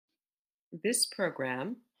This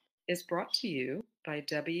program is brought to you by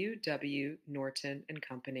W. W. Norton and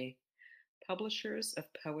Company, publishers of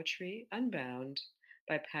Poetry Unbound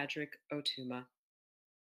by Patrick Otuma.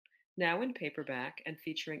 Now in paperback and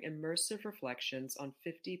featuring immersive reflections on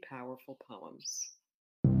 50 powerful poems.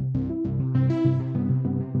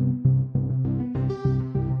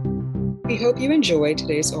 We hope you enjoy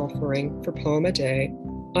today's offering for Poem a Day,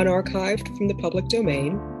 unarchived from the public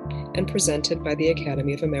domain and presented by the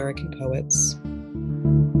Academy of American Poets.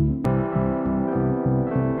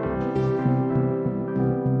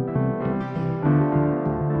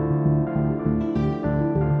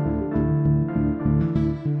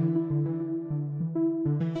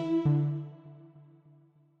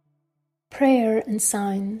 Prayer and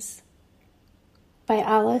Signs by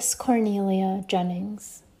Cornelia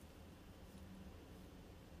Jennings.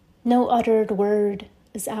 No uttered word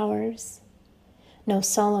is ours, no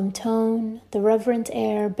solemn tone the reverent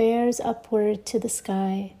air bears upward to the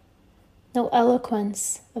sky, no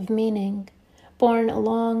eloquence of meaning borne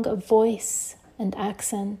along of voice and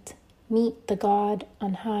accent meet the God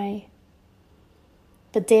on high.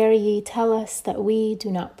 But dare ye tell us that we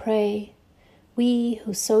do not pray, we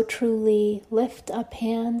who so truly lift up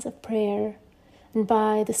hands of prayer, and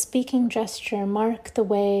by the speaking gesture mark the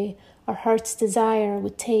way our heart's desire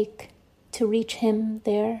would take to reach him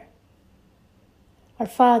there? Our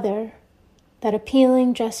Father, that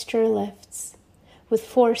appealing gesture lifts, with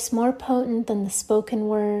force more potent than the spoken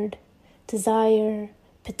word, desire,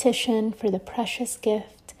 petition for the precious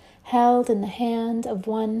gift held in the hand of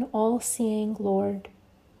one all-seeing Lord.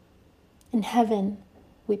 In heaven,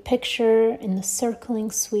 we picture in the circling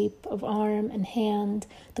sweep of arm and hand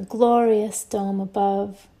the glorious dome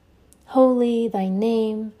above. Holy thy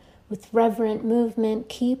name, with reverent movement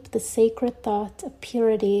keep the sacred thought of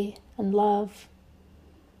purity and love.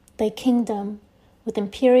 Thy kingdom, with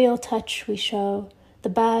imperial touch we show, the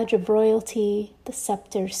badge of royalty, the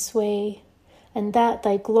scepter's sway, and that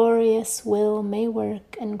thy glorious will may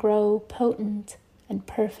work and grow potent and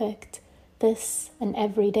perfect this and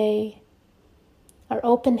every day. Our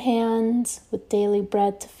open hands with daily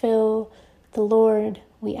bread to fill, the Lord,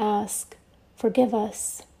 we ask, forgive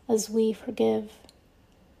us as we forgive.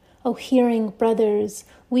 O hearing brothers,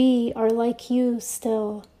 we are like you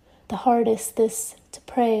still, the hardest this to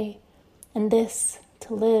pray, and this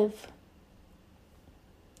to live.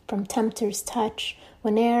 From tempter's touch,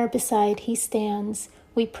 whene'er beside he stands,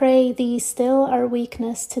 we pray thee still our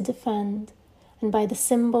weakness to defend, and by the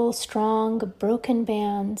symbol strong of broken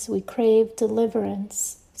bands we crave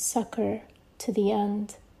deliverance, succor to the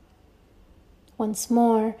end. Once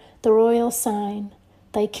more the royal sign,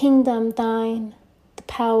 thy kingdom thine, the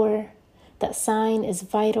power, that sign is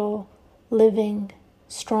vital, living,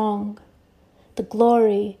 strong. The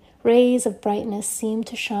glory, rays of brightness seem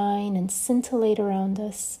to shine and scintillate around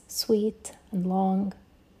us, sweet and long.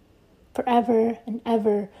 Forever and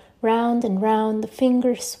ever, round and round the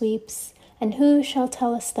finger sweeps, and who shall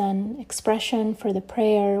tell us then expression for the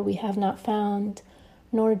prayer we have not found,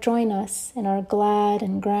 nor join us in our glad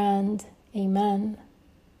and grand Amen?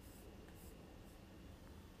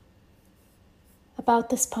 About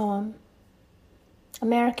this poem.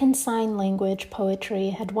 American Sign Language poetry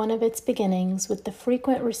had one of its beginnings with the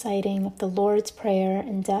frequent reciting of the Lord's Prayer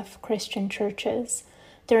in deaf Christian churches,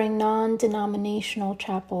 during non-denominational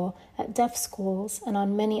chapel at deaf schools and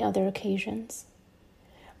on many other occasions.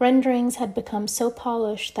 Renderings had become so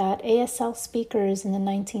polished that ASL speakers in the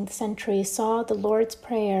 19th century saw the Lord's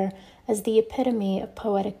Prayer as the epitome of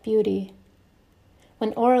poetic beauty.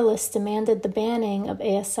 When oralists demanded the banning of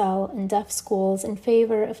ASL in deaf schools in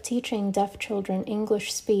favor of teaching deaf children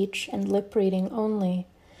English speech and lip reading only,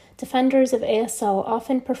 defenders of ASL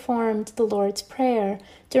often performed the Lord's Prayer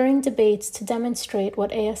during debates to demonstrate what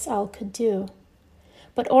ASL could do.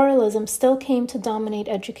 But oralism still came to dominate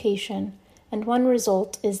education, and one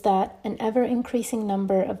result is that an ever-increasing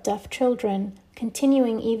number of deaf children,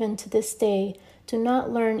 continuing even to this day, do not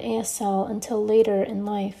learn ASL until later in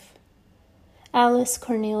life.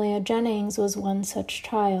 Cornelia Jennings was one such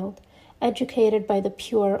child, educated by the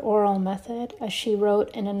pure oral method, as she wrote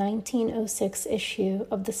in a 1906 issue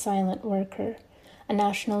of The Silent Worker, a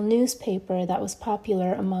national newspaper that was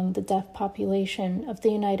popular among the deaf population of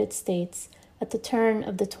the United States at the turn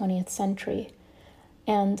of the 20th century,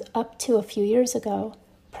 and, up to a few years ago,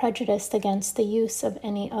 prejudiced against the use of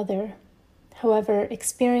any other. However,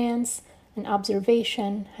 experience and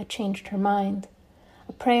observation had changed her mind.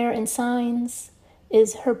 A Prayer and Signs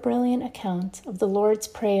is her brilliant account of the Lord's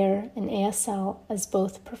Prayer in ASL as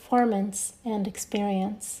both performance and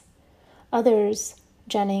experience. Others,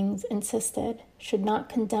 Jennings insisted, should not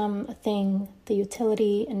condemn a thing, the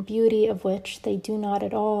utility and beauty of which they do not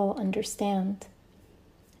at all understand.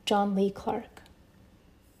 John Lee Clark.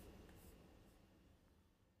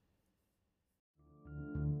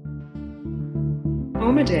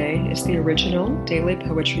 Poem a Day is the original daily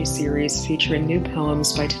poetry series featuring new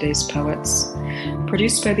poems by today's poets.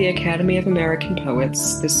 Produced by the Academy of American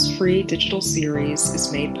Poets, this free digital series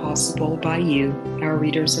is made possible by you, our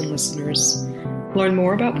readers and listeners. Learn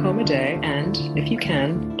more about Poem a Day and, if you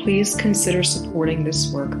can, please consider supporting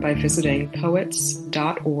this work by visiting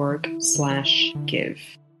poets.org/give.